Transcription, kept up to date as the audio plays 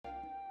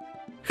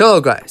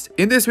Hello guys,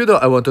 in this video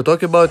I want to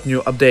talk about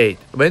new update,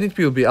 when it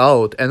will be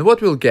out and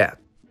what we'll get.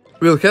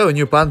 We'll have a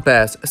new Pun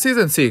Pass,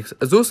 Season 6,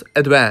 Zeus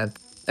Advent,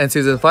 and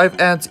Season 5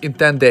 ends in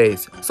 10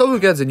 days, so we'll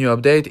get the new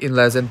update in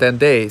less than 10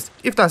 days,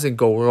 if nothing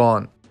go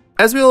wrong.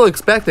 As we all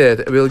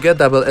expected, we'll get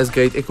double S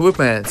grade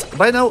equipments,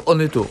 by now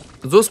only two,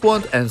 Zeus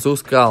Wand and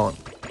Zeus Crown.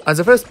 On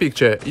the first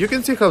picture, you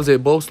can see how they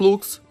both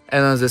looks,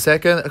 and on the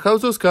second, how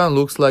Zeus Crown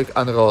looks like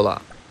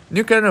Unrolla.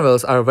 New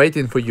carnivals are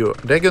waiting for you,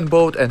 Dragon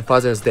Boat and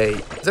Father's Day.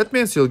 That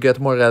means you'll get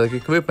more relic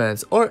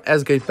equipments or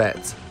S-grade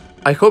pets.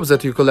 I hope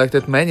that you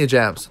collected many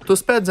gems to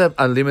spend them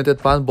unlimited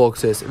Pun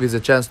boxes with a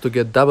chance to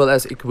get double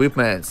S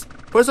equipments.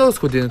 For those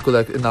who didn't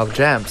collect enough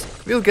gems,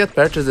 we'll get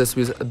purchases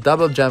with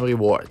double gem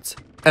rewards.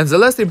 And the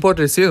last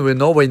important thing we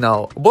know by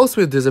now, balls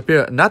will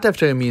disappear not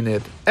after a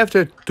minute,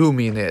 after 2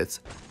 minutes.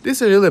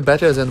 This is really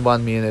better than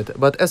 1 minute,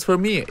 but as for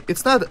me,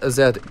 it's not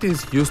that it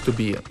is used to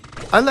be.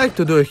 I like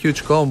to do a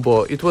huge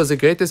combo, it was the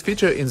greatest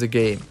feature in the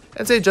game,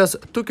 and they just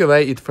took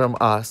away it from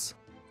us.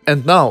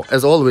 And now,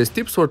 as always,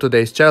 tips for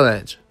today's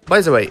challenge.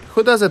 By the way,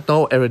 who doesn't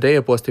know, every day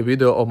I post a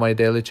video of my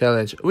daily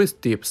challenge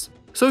with tips.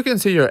 So you can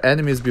see your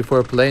enemies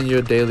before playing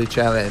your daily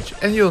challenge,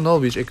 and you'll know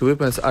which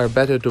equipments are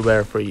better to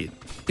wear for it.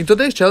 In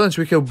today's challenge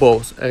we have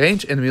both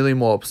range and melee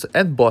mobs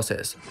and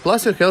bosses,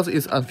 plus your health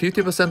is on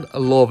 50%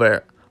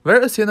 lower.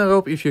 Wear a thinner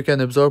rope if you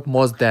can absorb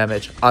most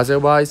damage,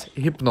 otherwise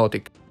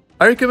hypnotic.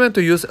 I recommend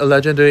to use a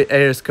legendary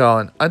Air's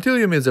Crown. Until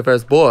you meet the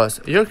first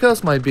boss, your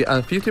health might be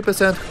on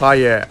 50%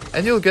 higher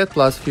and you'll get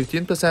plus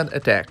 15%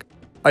 attack.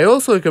 I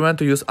also recommend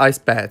to use ice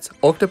pads,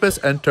 octopus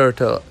and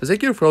turtle, they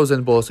give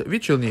frozen balls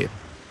which you'll need.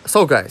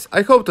 So guys,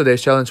 I hope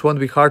today's challenge won't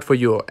be hard for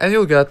you and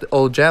you'll get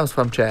all gems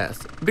from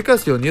chests,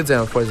 because you'll need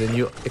them for the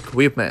new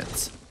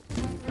equipments.